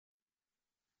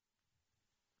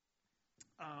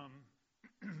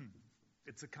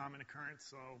It's a common occurrence,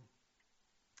 so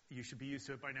you should be used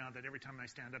to it by now that every time I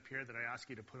stand up here that I ask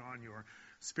you to put on your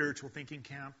spiritual thinking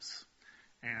caps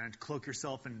and cloak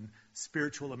yourself in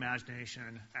spiritual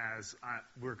imagination as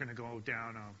we're going to go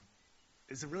down.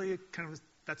 Is it really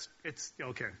it's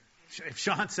okay. If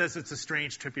Sean says it's a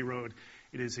strange, trippy road,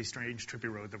 it is a strange,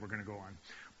 trippy road that we're going to go on.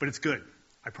 But it's good,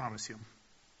 I promise you.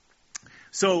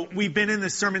 So we've been in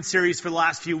this sermon series for the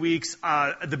last few weeks.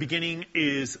 The beginning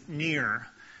is near.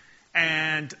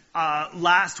 And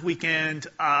last weekend,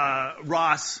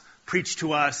 Ross preached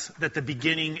to us that the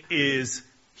beginning is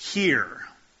here.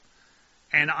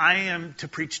 And I am to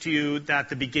preach to you that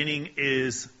the beginning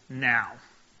is now.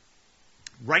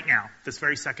 Right now, this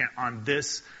very second, on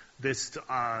this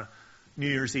New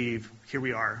Year's Eve, here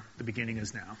we are. The beginning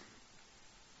is now.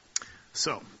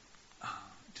 So,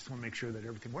 just want to make sure that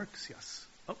everything works. Yes.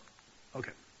 Oh,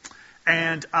 okay.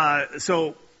 And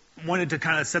so, wanted to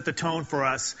kind of set the tone for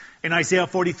us. In Isaiah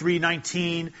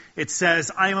 43:19, it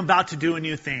says, "I am about to do a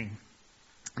new thing.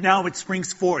 Now it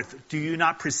springs forth. Do you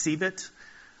not perceive it?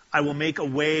 I will make a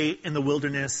way in the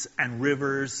wilderness and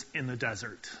rivers in the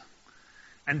desert."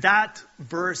 And that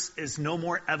verse is no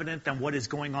more evident than what is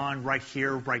going on right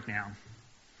here, right now.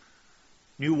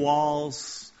 New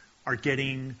walls are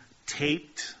getting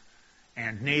taped,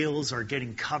 and nails are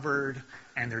getting covered,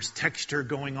 and there's texture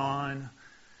going on,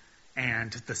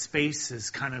 and the space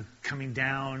is kind of coming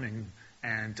down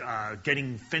and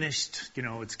getting finished. You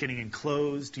know, it's getting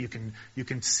enclosed. You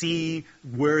can see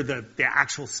where the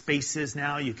actual space is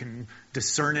now. You can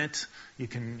discern it. You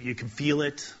can feel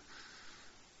it.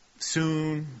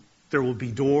 Soon there will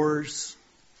be doors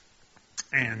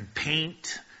and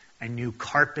paint and new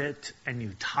carpet and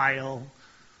new tile.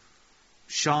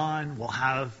 Sean will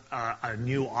have a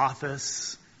new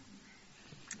office,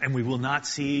 and we will not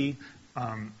see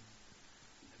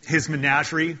his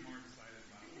menagerie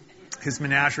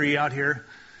out here.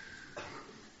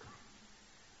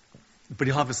 But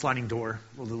he'll have a sliding door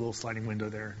with a little sliding window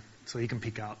there so he can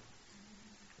peek out.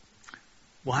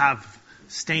 We'll have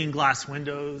stained glass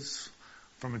windows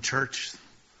from a church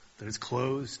that is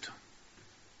closed.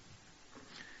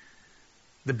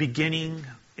 The beginning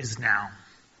is now.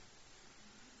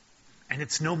 And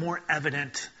it's no more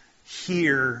evident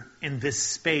here in this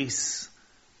space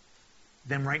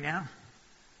than right now.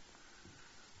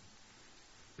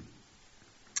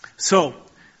 So,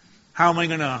 how am I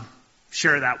going to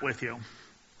share that with you?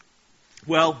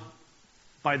 Well,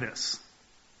 by this.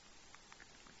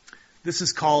 This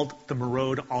is called the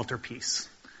Merode altarpiece.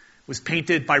 It was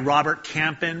painted by Robert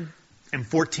Campen in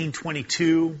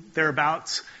 1422,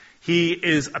 thereabouts. He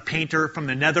is a painter from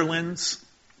the Netherlands.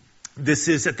 This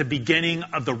is at the beginning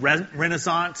of the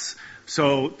Renaissance,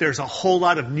 so there's a whole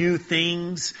lot of new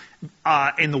things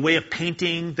in the way of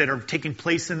painting that are taking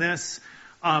place in this.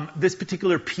 This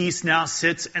particular piece now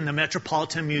sits in the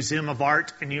Metropolitan Museum of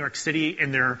Art in New York City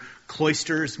in their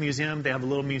Cloisters Museum. They have a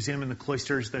little museum in the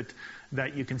Cloisters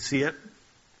that you can see it.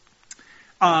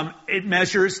 It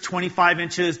measures 25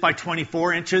 inches by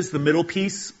 24 inches, the middle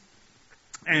piece.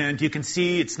 And you can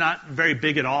see it's not very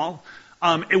big at all.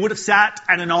 It would have sat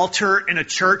at an altar in a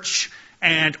church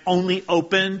and only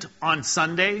opened on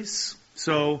Sundays.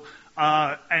 So,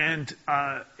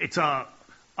 it's a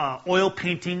oil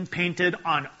painting painted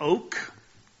on oak.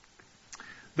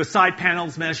 The side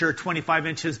panels measure 25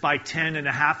 inches by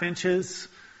 10.5 inches.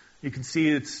 You can see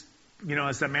it's,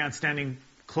 as that man standing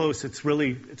close, it's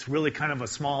really kind of a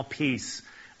small piece.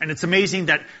 And it's amazing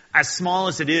that as small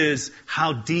as it is,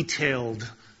 how detailed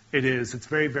it is. It's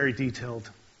very, very detailed.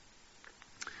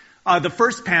 The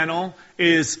first panel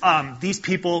is these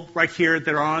people right here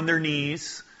that are on their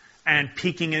knees and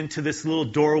peeking into this little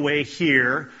doorway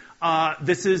here.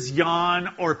 This is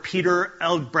Jan or Peter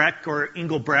Engelbrecht or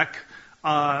Engelbrecht,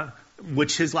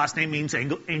 which his last name means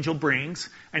angel brings,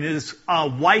 and his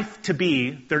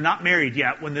wife-to-be. They're not married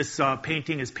yet when this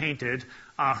painting is painted.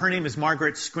 Her name is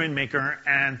Margaret Skrinmaker,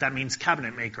 and that means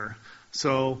cabinet maker.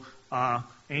 So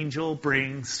angel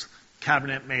brings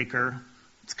cabinet maker.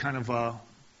 It's kind of a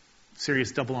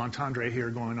serious double entendre here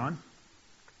going on.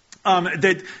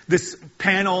 This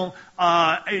panel,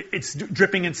 it's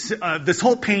dripping in. This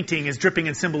whole painting is dripping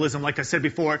in symbolism. Like I said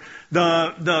before,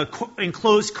 the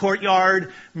enclosed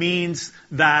courtyard means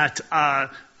that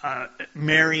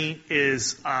Mary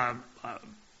is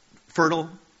fertile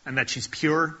and that she's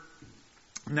pure,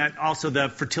 and that also the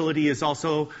fertility is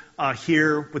also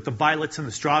here with the violets and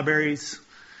the strawberries.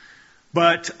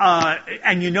 But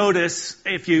and you notice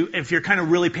if you're kind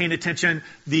of really paying attention,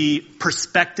 the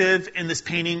perspective in this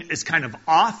painting is kind of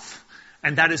off,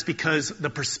 and that is because the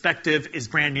perspective is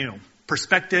brand new.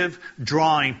 Perspective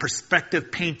drawing,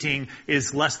 perspective painting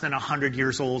is less than 100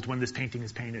 years old when this painting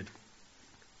is painted.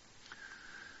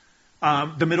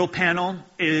 The middle panel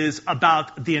is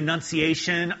about the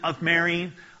Annunciation of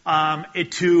Mary.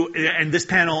 And this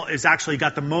panel has actually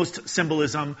got the most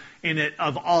symbolism in it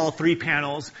of all three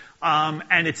panels.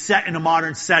 And it's set in a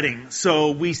modern setting.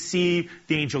 So we see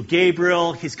the angel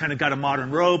Gabriel. He's kind of got a modern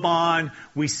robe on.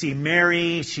 We see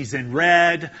Mary. She's in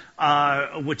red,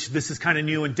 which this is kind of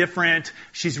new and different.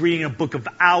 She's reading a book of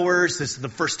hours. This is the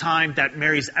first time that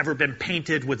Mary's ever been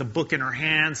painted with a book in her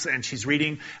hands, and she's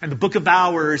reading. And the book of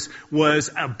hours was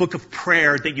a book of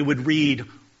prayer that you would read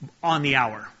on the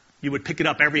hour. You would pick it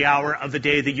up every hour of the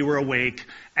day that you were awake,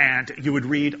 and you would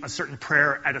read a certain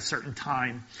prayer at a certain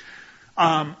time.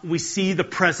 We see the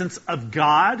presence of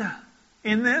God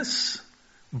in this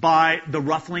by the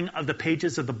ruffling of the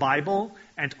pages of the Bible,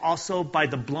 and also by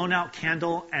the blown out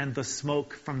candle and the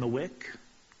smoke from the wick.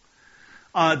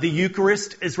 The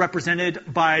Eucharist is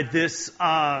represented by this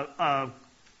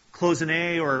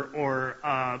cloisonne or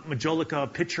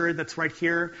majolica pitcher that's right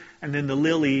here, and then the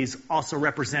lilies also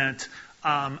represent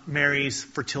Mary's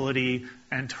fertility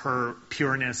and her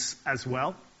pureness as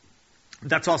well.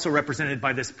 That's also represented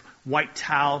by this white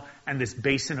towel and this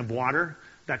basin of water.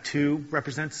 That too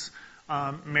represents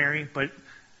Mary. But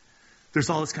there's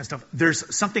all this kind of stuff.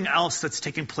 There's something else that's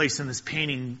taking place in this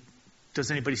painting. Does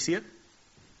anybody see it?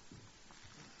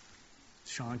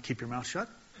 Sean, keep your mouth shut.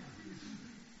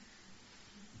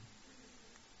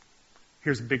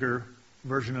 Here's a bigger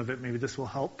version of it. Maybe this will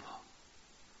help.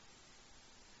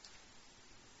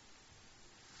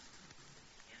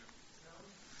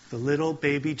 The little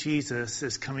baby Jesus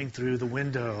is coming through the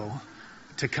window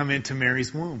to come into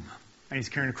Mary's womb. And he's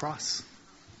carrying a cross.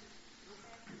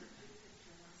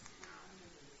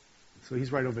 So he's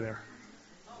right over there.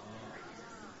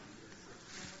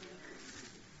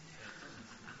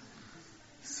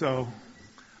 So,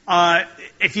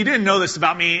 if you didn't know this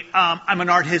about me, I'm an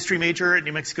art history major at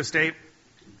New Mexico State.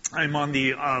 I'm on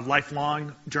the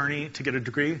lifelong journey to get a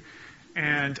degree.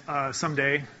 And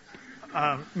someday,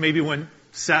 maybe when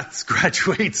Seth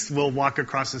graduates, we'll walk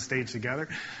across the stage together.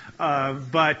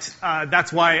 But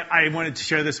that's why I wanted to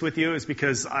share this with you, is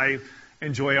because I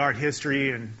enjoy art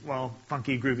history and, well,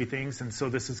 funky, groovy things. And so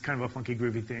this is kind of a funky,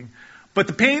 groovy thing. But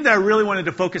the painting that I really wanted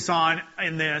to focus on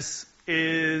in this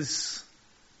is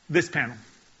this panel,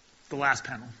 the last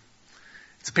panel.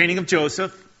 It's a painting of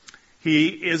Joseph. He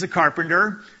is a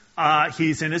carpenter.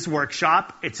 He's in his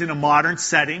workshop. It's in a modern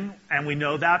setting, and we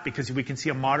know that because we can see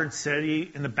a modern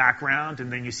city in the background,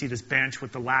 and then you see this bench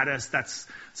with the lattice. That's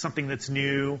something that's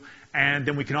new. And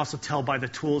then we can also tell by the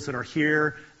tools that are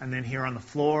here, and then here on the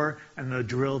floor, and the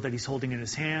drill that he's holding in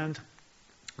his hand.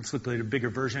 Let's look at a bigger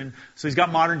version. So he's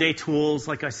got modern-day tools,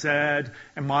 like I said,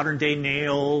 and modern-day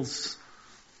nails.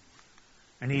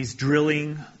 And he's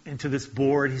drilling into this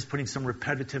board. He's putting some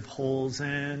repetitive holes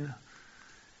in.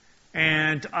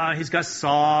 And he's got a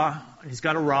saw, and he's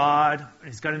got a rod, and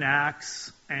he's got an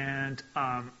axe, and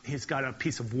he's got a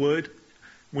piece of wood.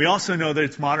 We also know that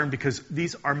it's modern because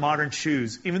these are modern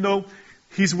shoes. Even though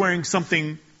he's wearing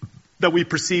something that we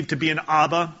perceive to be an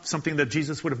abba, something that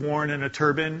Jesus would have worn in a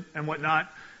turban and whatnot,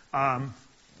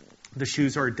 the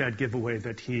shoes are a dead giveaway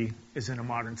that he is in a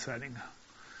modern setting.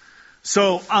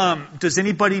 So, does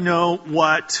anybody know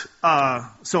what,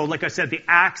 so like I said, the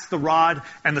axe, the rod,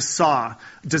 and the saw.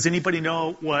 Does anybody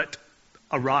know what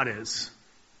a rod is?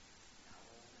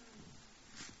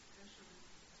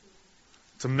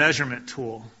 It's a measurement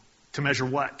tool. To measure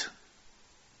what?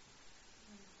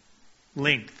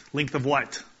 Length. Length of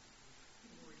what?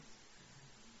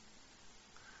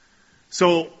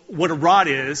 So, what a rod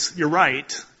is, you're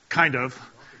right, kind of.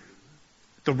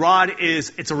 The rod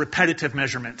is, it's a repetitive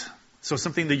measurement. So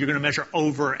something that you're going to measure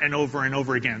over and over and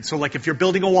over again. So like if you're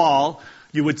building a wall,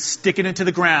 you would stick it into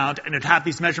the ground and it'd have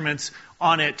these measurements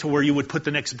on it to where you would put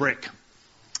the next brick.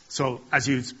 So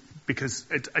because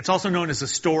it's also known as a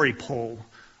story pole.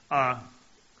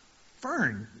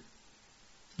 Fern,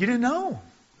 you didn't know?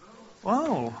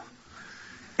 Whoa.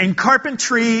 In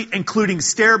carpentry, including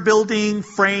stair building,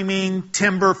 framing,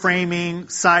 timber framing,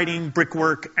 siding,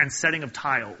 brickwork, and setting of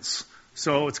tiles.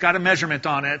 So it's got a measurement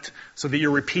on it so that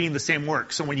you're repeating the same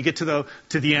work. So when you get to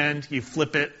the end, you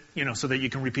flip it, so that you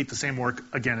can repeat the same work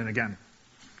again and again.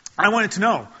 I wanted to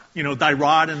know, thy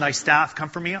rod and thy staff come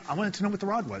from me. I wanted to know what the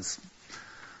rod was.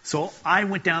 So I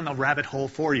went down the rabbit hole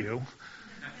for you,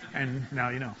 and now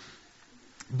you know.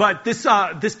 But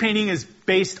this painting is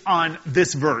based on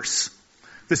this verse,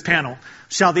 this panel.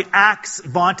 Shall the axe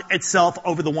vaunt itself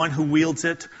over the one who wields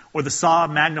it, or the saw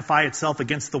magnify itself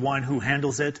against the one who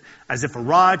handles it, as if a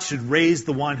rod should raise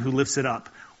the one who lifts it up?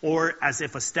 or as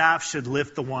if a staff should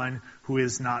lift the one who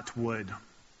is not wood.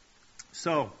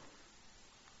 So,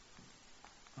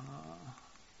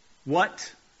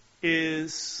 what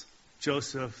is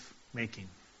Joseph making?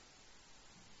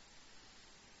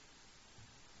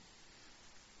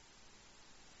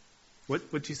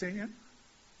 What'd you say again?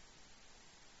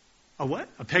 A what?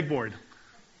 A pegboard.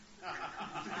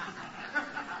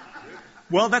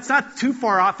 Well, that's not too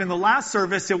far off. In the last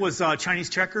service, it was a Chinese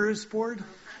checkers board.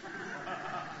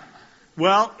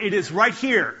 Well, it is right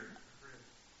here.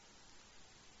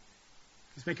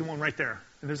 He's making one right there.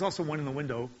 And there's also one in the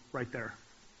window right there.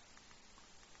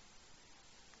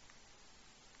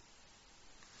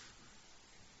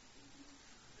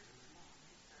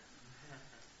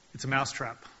 It's a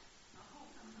mousetrap.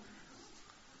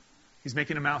 He's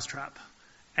making a mousetrap.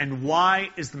 And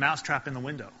why is the mousetrap in the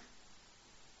window?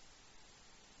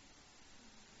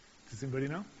 Does anybody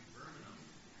know?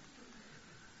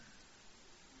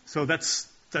 So this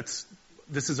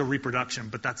is a reproduction,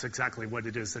 but that's exactly what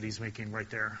it is that he's making right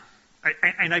there.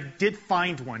 And I did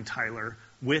find one, Tyler,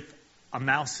 with a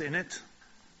mouse in it,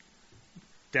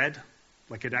 dead,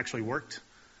 like it actually worked.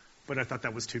 But I thought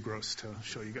that was too gross to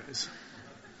show you guys.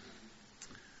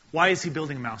 Why is he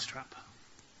building a mousetrap?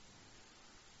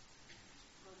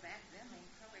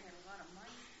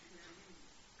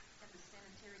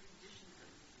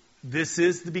 This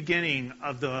is the beginning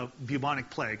of the bubonic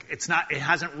plague. It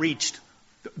hasn't reached,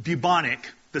 bubonic,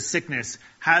 the sickness,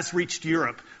 has reached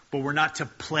Europe, but we're not to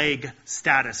plague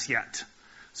status yet.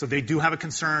 So they do have a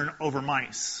concern over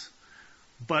mice.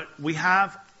 But we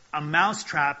have a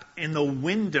mousetrap in the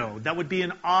window. That would be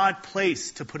an odd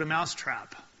place to put a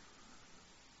mousetrap.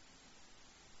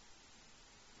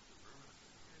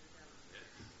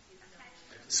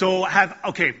 So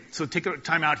take a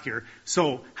time out here.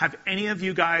 So have any of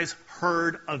you guys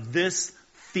heard of this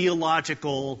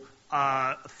theological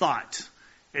thought?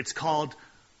 It's called,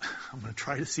 I'm going to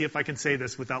try to see if I can say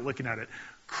this without looking at it.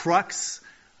 Crux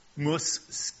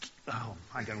mus... Oh,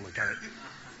 I got to look at it.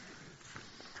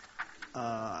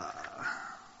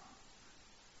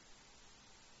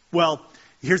 Well,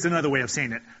 here's another way of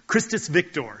saying it. Christus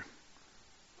Victor.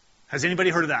 Has anybody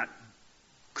heard of that?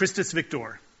 Christus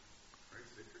Victor.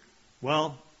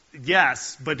 Well,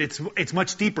 yes, but it's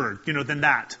much deeper, than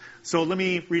that. So let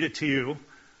me read it to you.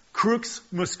 Crux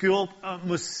muscipula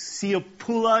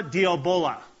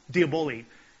diaboli.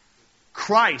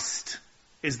 Christ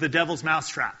is the devil's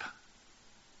mousetrap.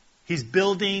 He's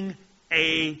building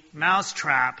a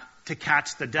mousetrap to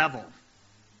catch the devil.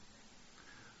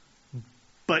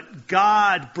 But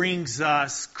God brings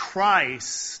us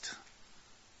Christ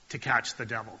to catch the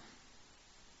devil.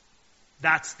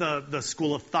 That's the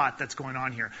school of thought that's going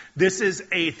on here. This is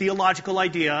a theological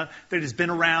idea that has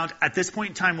been around at this point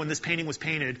in time when this painting was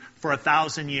painted for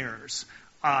 1,000 years.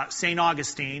 St.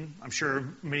 Augustine, I'm sure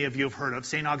many of you have heard of,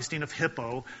 St. Augustine of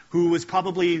Hippo, who was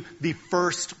probably the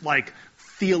first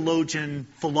theologian,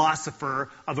 philosopher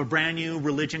of a brand new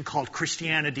religion called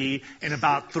Christianity in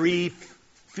about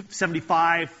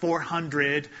 375,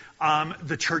 400.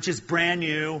 The church is brand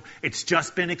new. It's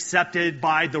just been accepted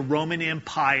by the Roman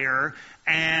Empire.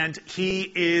 And he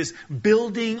is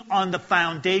building on the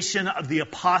foundation of the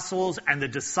apostles and the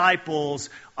disciples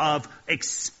of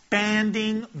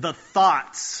expanding the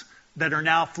thoughts that are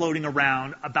now floating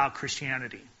around about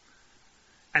Christianity.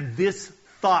 And this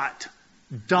thought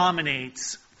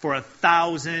dominates for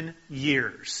 1,000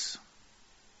 years.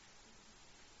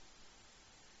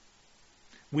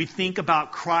 We think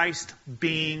about Christ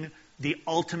being the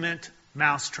ultimate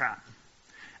mousetrap.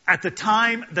 At the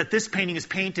time that this painting is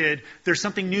painted, there's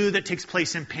something new that takes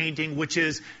place in painting, which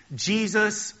is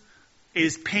Jesus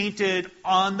is painted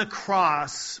on the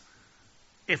cross,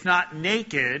 if not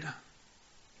naked,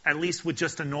 at least with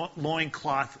just a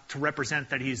loincloth to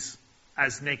represent that he's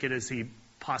as naked as he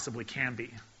possibly can be.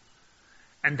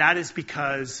 And that is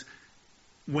because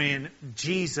when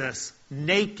Jesus,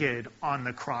 naked on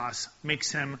the cross,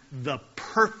 makes him the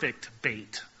perfect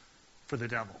bait for the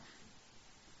devil.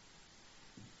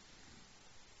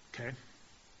 Okay?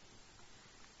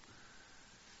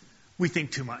 We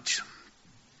think too much.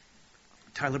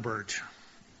 Tyler Burge,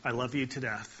 I love you to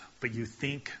death, but you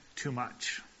think too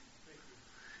much.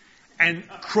 And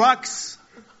crux,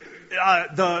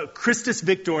 the Christus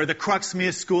Victor, the crux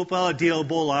muscipula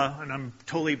diaboli,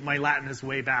 and my Latin is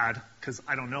way bad because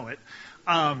I don't know it.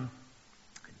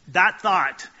 That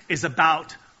thought is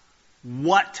about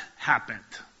what happened.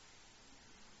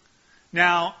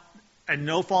 Now, and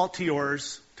no fault to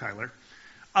yours, Tyler,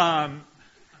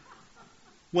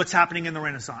 what's happening in the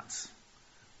Renaissance?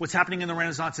 What's happening in the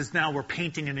Renaissance is now we're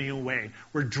painting in a new way.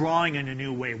 We're drawing in a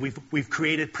new way. We've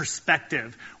created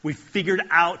perspective. We've figured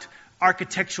out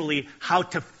architecturally how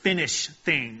to finish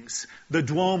things. The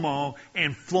Duomo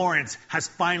in Florence has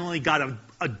finally got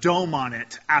a dome on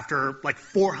it after like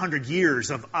 400 years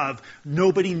of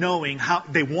nobody knowing how.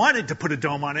 They wanted to put a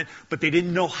dome on it, but they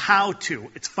didn't know how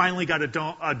to. It's finally got a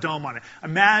dome on it.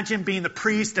 Imagine being the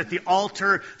priest at the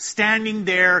altar, standing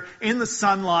there in the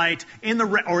sunlight, in the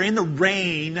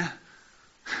rain,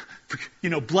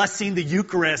 blessing the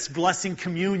Eucharist, blessing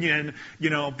communion,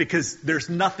 because there's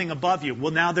nothing above you.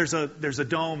 Well, now there's a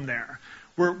dome there.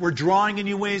 We're drawing in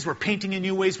new ways. We're painting in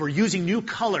new ways. We're using new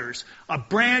colors, a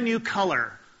brand new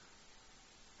color.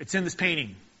 It's in this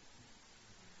painting.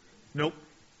 Nope.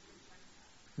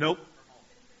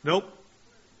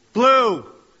 Blue.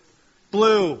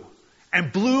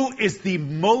 And blue is the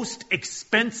most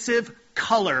expensive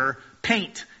color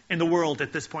paint in the world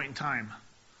at this point in time.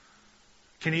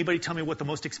 Can anybody tell me what the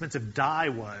most expensive dye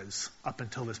was up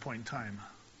until this point in time?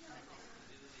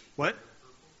 What?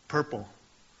 Purple.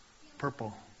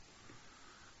 Purple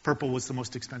was the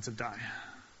most expensive dye.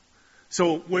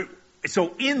 So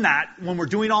in that, when we're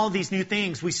doing all of these new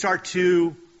things, we start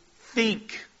to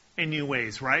think in new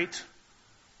ways, right?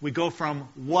 We go from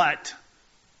what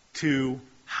to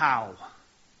how.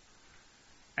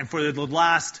 And for the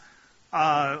last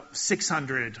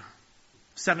 600,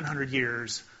 700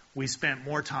 years, we spent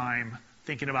more time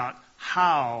thinking about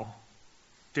how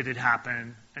did it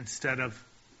happen instead of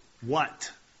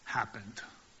what happened.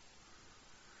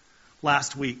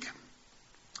 Last week,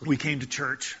 we came to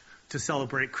church to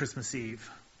celebrate Christmas Eve,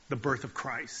 the birth of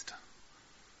Christ.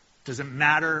 Does it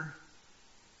matter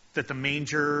that the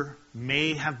manger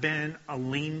may have been a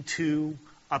lean-to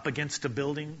up against a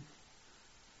building?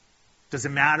 Does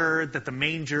it matter that the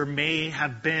manger may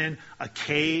have been a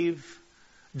cave?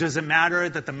 Does it matter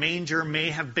that the manger may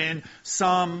have been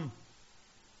something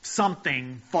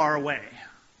far away?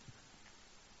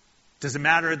 Does it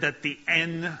matter that the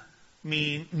N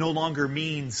no longer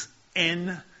means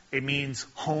N, it means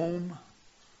home?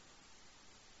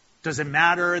 Does it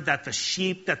matter that the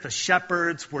sheep that the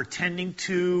shepherds were tending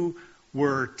to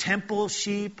were temple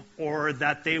sheep, or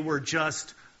that they were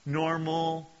just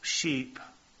normal sheep,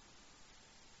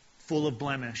 full of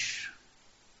blemish,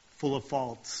 full of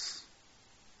faults,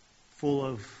 full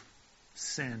of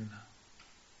sin?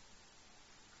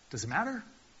 Does it matter?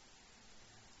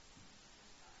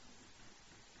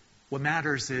 What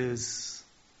matters is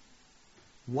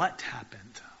what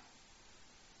happened,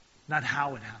 not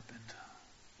how it happened.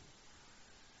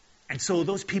 And so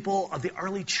those people of the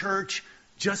early church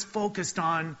just focused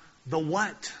on the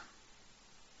what.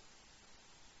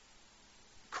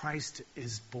 Christ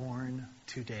is born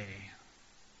today.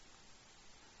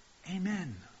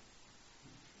 Amen.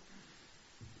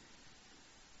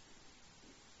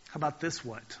 How about this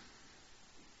what?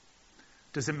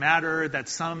 Does it matter that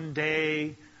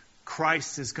someday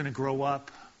Christ is going to grow up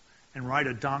and ride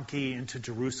a donkey into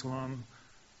Jerusalem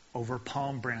over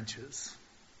palm branches?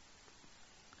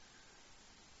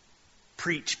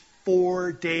 Preach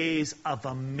 4 days of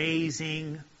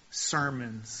amazing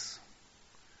sermons.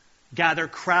 Gather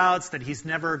crowds that he's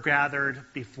never gathered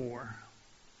before.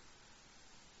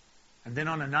 And then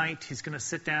on a night, he's going to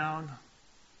sit down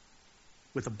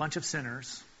with a bunch of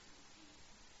sinners,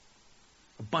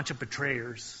 a bunch of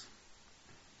betrayers,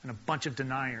 and a bunch of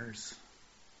deniers.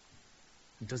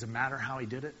 And does it matter how he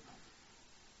did it?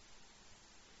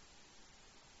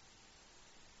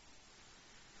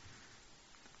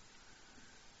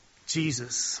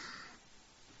 Jesus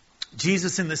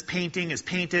in this painting is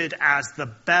painted as the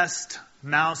best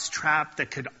mousetrap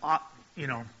that could,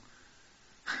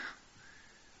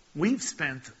 we've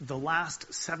spent the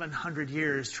last 700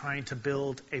 years trying to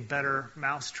build a better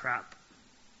mousetrap.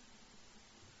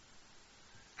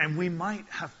 And we might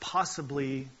have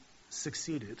possibly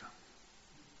succeeded.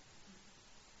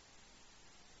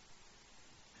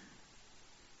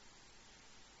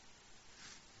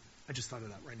 I just thought of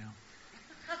that right now.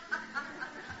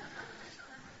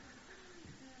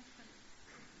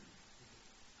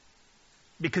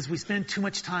 Because we spend too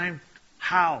much time,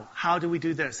 how? How do we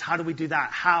do this? How do we do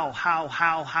that? How?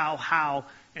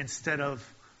 Instead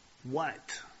of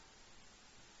what?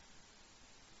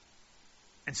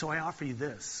 And so I offer you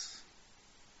this.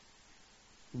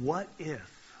 What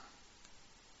if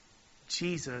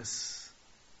Jesus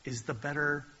is the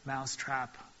better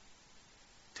mousetrap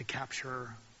to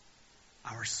capture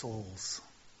our souls,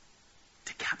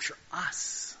 to capture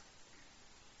us?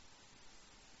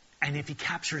 And if he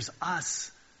captures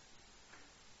us,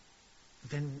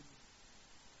 then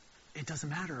it doesn't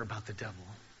matter about the devil.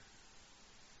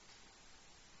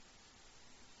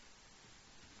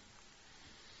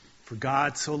 For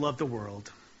God so loved the world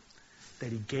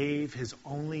that he gave his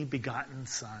only begotten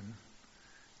Son,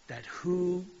 that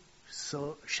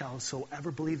shall so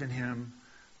ever believe in him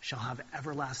shall have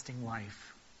everlasting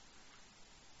life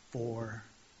forever.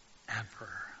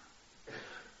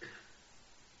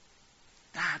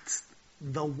 That's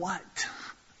the what.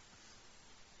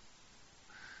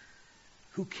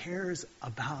 Who cares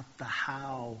about the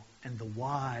how and the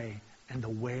why and the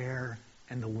where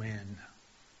and the when?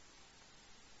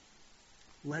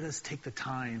 Let us take the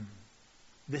time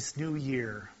this new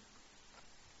year,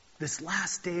 this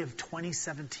last day of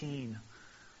 2017,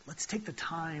 let's take the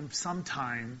time,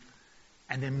 sometime,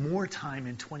 and then more time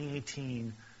in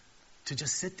 2018 to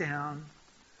just sit down,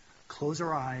 close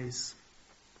our eyes,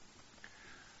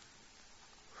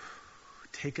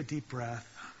 take a deep breath,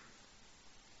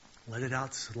 let it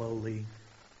out slowly.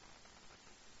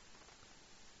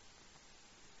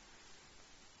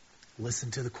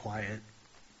 Listen to the quiet.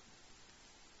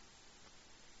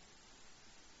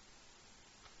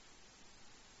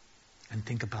 And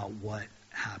think about what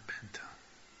happened.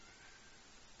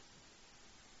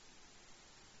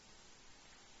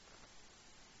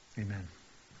 Amen.